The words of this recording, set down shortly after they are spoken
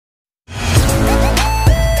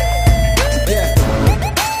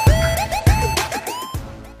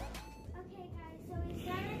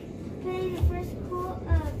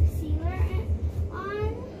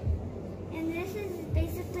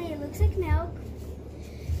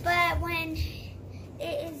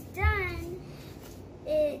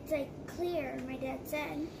it's like clear, my dad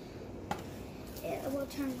said. It will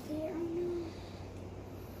turn clear. Oh no.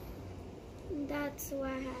 That's what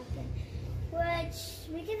happened. Which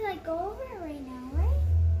we could like go over it right now, right?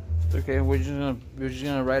 It's okay. We're just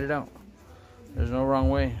gonna write it out. There's no wrong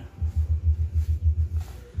way.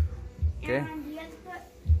 Okay. And you have to put.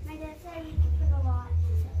 My dad said you can put a lot.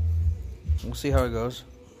 So. We'll see how it goes.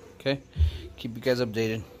 Okay. Keep you guys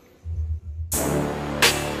updated.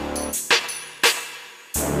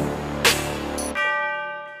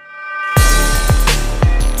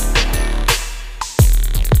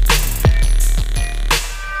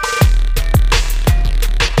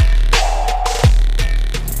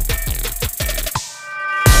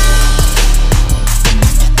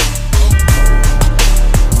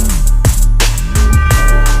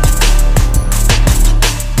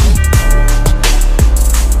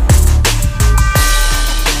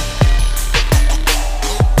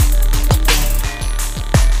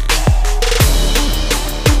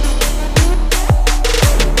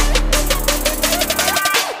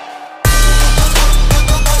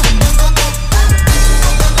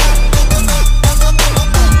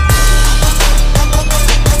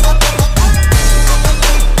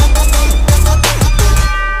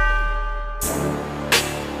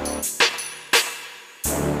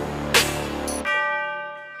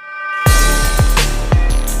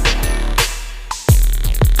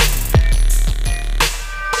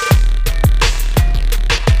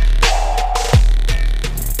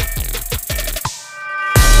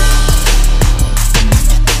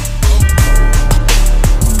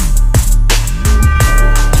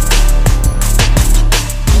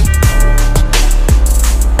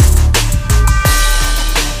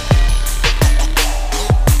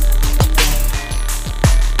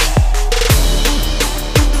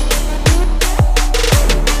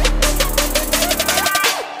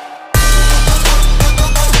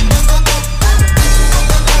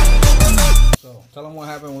 Tell them what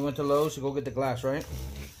happened. We went to Lowe's to go get the glass, right?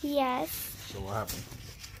 Yes. So what happened?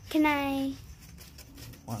 Can I?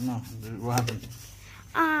 What? No. What happened?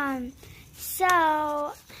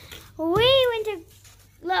 So we went to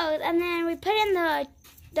Lowe's and then we put in the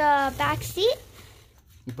back seat.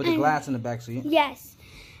 You put the glass in the back seat? Yes.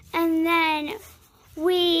 And then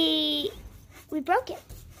we broke it.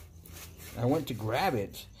 I went to grab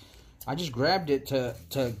it. I just grabbed it to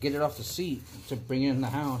get it off the seat to bring it in the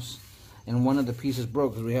house. And one of the pieces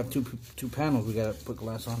broke because we have two panels we gotta put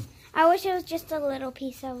glass on. I wish it was just a little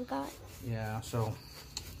piece that we got. Yeah, so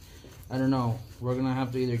I don't know. We're gonna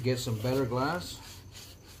have to either get some better glass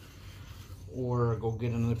or go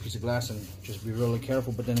get another piece of glass and just be really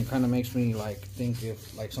careful. But then it kind of makes me like think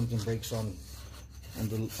if like something breaks on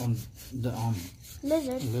the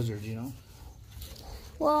lizard, you know.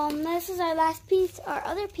 Well, this is our last piece. Our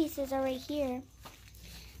other pieces are right here.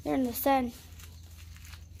 They're in the sun.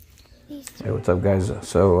 Hey, what's up, guys?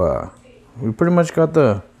 So we pretty much got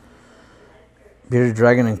the bearded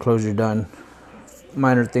dragon enclosure done.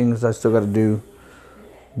 Minor things I still got to do,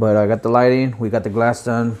 but I got the lighting. We got the glass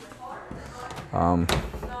done. What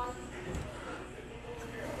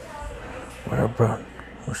up, bro?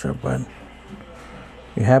 What's up, bud?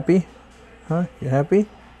 You happy? Huh? You happy?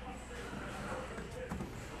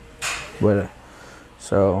 But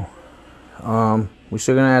so we're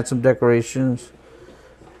still gonna add some decorations.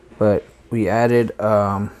 But we added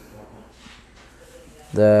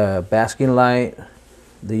the basking light,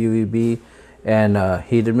 the UVB, and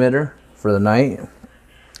heat emitter for the night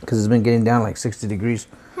because it's been getting down like 60 degrees.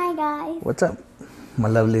 Hi guys. What's up, my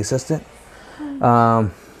lovely assistant?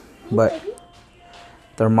 But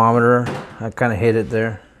thermometer, I kind of hid it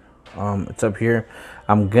there. It's up here.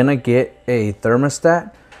 I'm gonna get a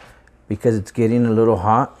thermostat because it's getting a little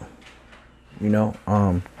hot. You know.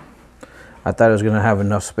 I thought it was gonna have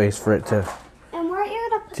enough space for it to. And where are you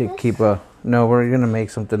gonna put this? Keep a. No, we're gonna make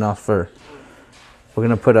something else for. We're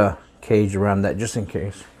gonna put a cage around that just in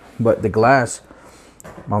case. But the glass,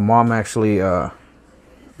 my mom actually,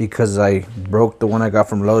 because I broke the one I got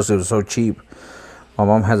from Lowe's, it was so cheap. My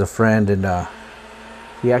mom has a friend, and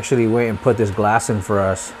he actually went and put this glass in for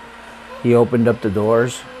us. He opened up the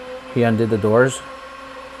doors, he undid the doors,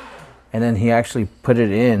 and then he actually put it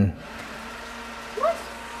in.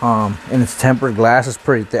 And it's tempered glass. It's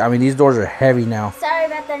pretty thick. I mean, these doors are heavy now. Sorry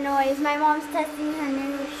about the noise. My mom's testing her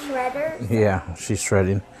new shredder. So. Yeah, she's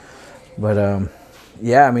shredding. But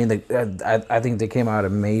yeah, I mean, I think they came out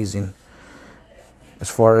amazing. As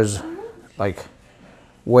far as like,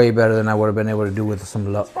 way better than I would have been able to do with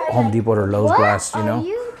some Home Depot or Lowe's glass. You know. What are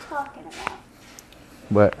you talking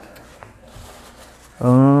But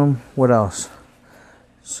about? what else?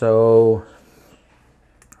 So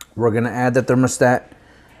we're gonna add the thermostat.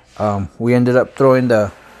 We ended up throwing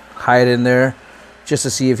the hide in there just to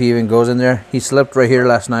see if he even goes in there. He slept right here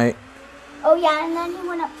last night. Oh yeah, and then he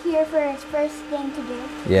went up here for his first thing to do.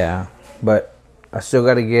 Yeah, but I still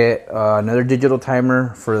got to get another digital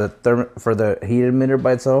timer for the heat emitter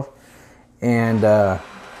by itself, and I'm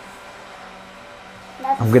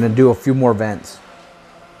gonna do a few more vents.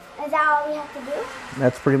 Is that all we have to do?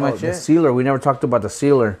 That's pretty much it. The sealer, we never talked about the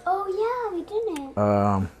sealer. Oh yeah, we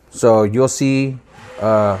didn't. So you'll see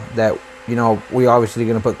that, you know, we obviously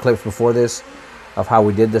gonna put clips before this of how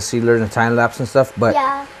we did the sealer and the time lapse and stuff, but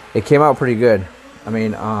yeah, it came out pretty good. I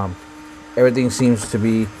mean, everything seems to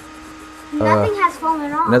be nothing has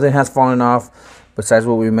fallen off. Nothing has fallen off besides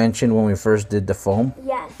what we mentioned when we first did the foam.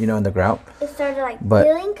 Yes. You know, in the grout. It started like But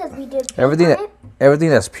peeling because we did everything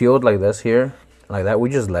that's peeled like this here, like that, we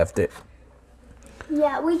just left it.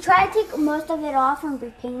 Yeah, we tried to take most of it off and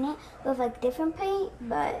repaint it with like different paint,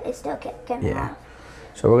 but it still kept coming off.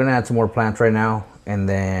 So we're gonna add some more plants right now, and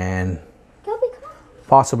then Kobe, come on.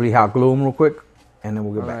 possibly hot glue them real quick, and then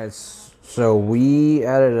we'll get back. So we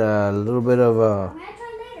added a little bit of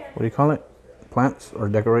what do you call it? Plants or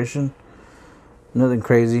decoration. Nothing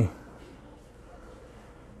crazy,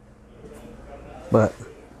 but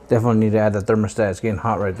definitely need to add the thermostat. It's getting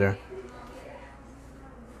hot right there.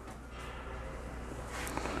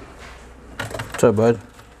 What's up, bud?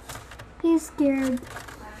 He's scared.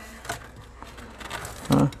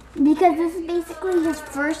 Huh? Because this is basically his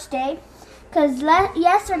first day. Because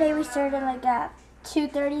yesterday we started like at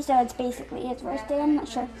 2:30, so it's basically his first day. I'm not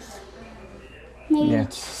sure. Maybe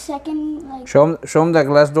second, like. Show him that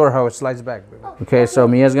glass door, how it slides back. Oh, okay, so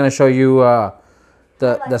Mia's gonna show you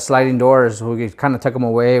the sliding doors. We kind of tuck them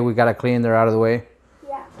away. We gotta clean. They're out of the way.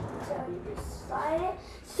 Yeah. So you just slide it.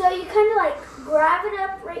 So you kind of like grab it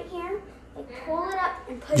up right here, like pull it up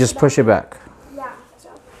and push. Just push it back. Yeah. So.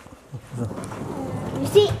 You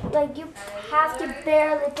see, like you have to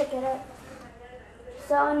barely pick it up.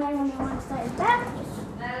 So and then when you want to slide it back, just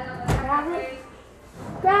grab it,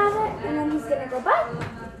 and then he's gonna go back.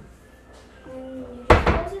 And you just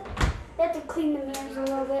close it. You have to clean the mirrors a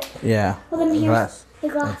little bit. Yeah. Well, the mirrors. The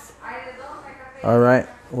glass. All right.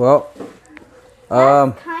 Well,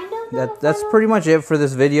 that's pretty much it for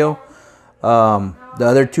this video. The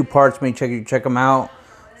other two parts, make sure you check them out.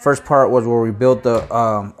 First part was where we built the,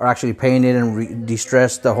 or actually painted and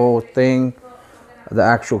de-stressed the whole thing, the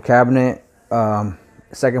actual cabinet.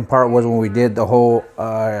 Second part was when we did the whole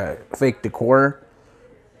fake decor.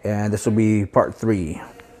 And this will be part 3,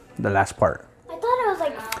 the last part. I thought it was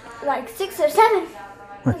like 6 or 7,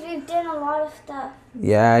 because we've done a lot of stuff.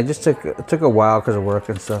 Yeah, it just took a while because of work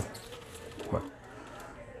and stuff. But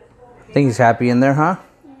I think he's happy in there, huh?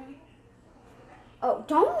 Yeah. Oh,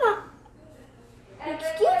 don't.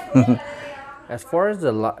 Excuse me. As far as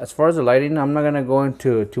the lighting, I'm not gonna go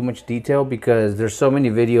into too much detail because there's so many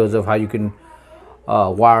videos of how you can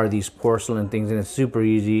wire these porcelain things, and it's super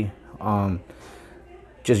easy.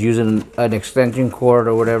 Just using an extension cord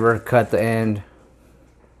or whatever, cut the end,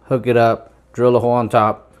 hook it up, drill a hole on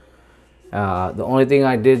top. The only thing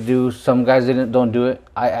I did do, some guys don't do it,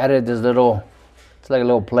 I added this little, it's like a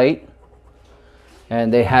little plate,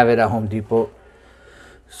 and they have it at Home Depot.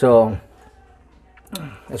 So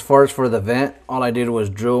as far as for the vent, all I did was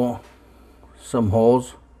drill some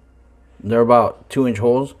holes. They're about 2-inch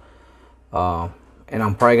holes, and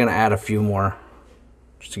I'm probably gonna add a few more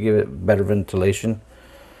just to give it better ventilation.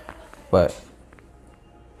 But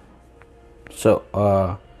so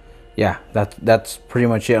yeah, that's pretty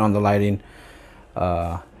much it on the lighting.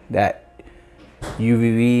 That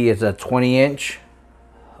UVV is a 20-inch,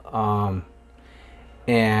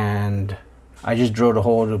 and I just drilled a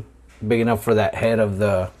hole big enough for that head of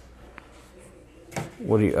the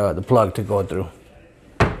the plug to go through.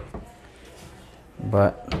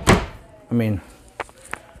 But I mean,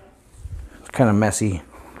 it's kind of messy.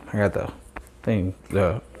 I got the thing,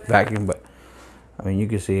 the vacuum, but I mean, you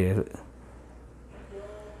can see it.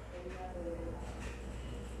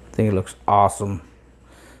 I think it looks awesome.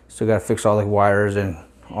 Still gotta fix all the wires and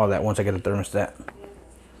all that once I get a thermostat.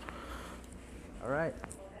 All right.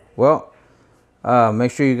 Well,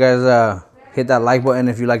 make sure you guys hit that like button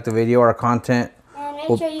if you like the video or content. And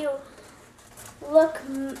make sure you look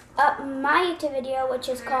up my YouTube video, which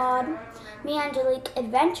is called Me Angelique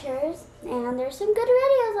Adventures, and there's some good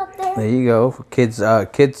videos up there. There you go. For kids,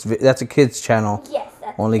 that's a kids channel. Yes,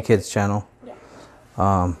 that's only kids channel.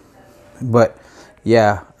 Yeah. But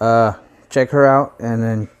yeah, check her out, and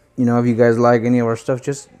then if you guys like any of our stuff,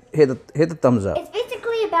 just hit the thumbs up. It's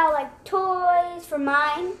basically about like toys for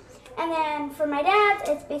mine, and then for my dad,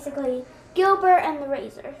 it's basically Gilbert and the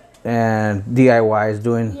Razor. And DIYs,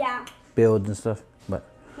 doing builds and stuff. But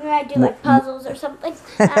and might do like puzzles or something.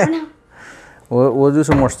 I don't know. We'll do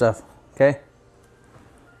some more stuff. Okay.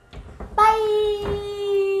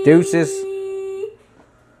 Bye. Deuces.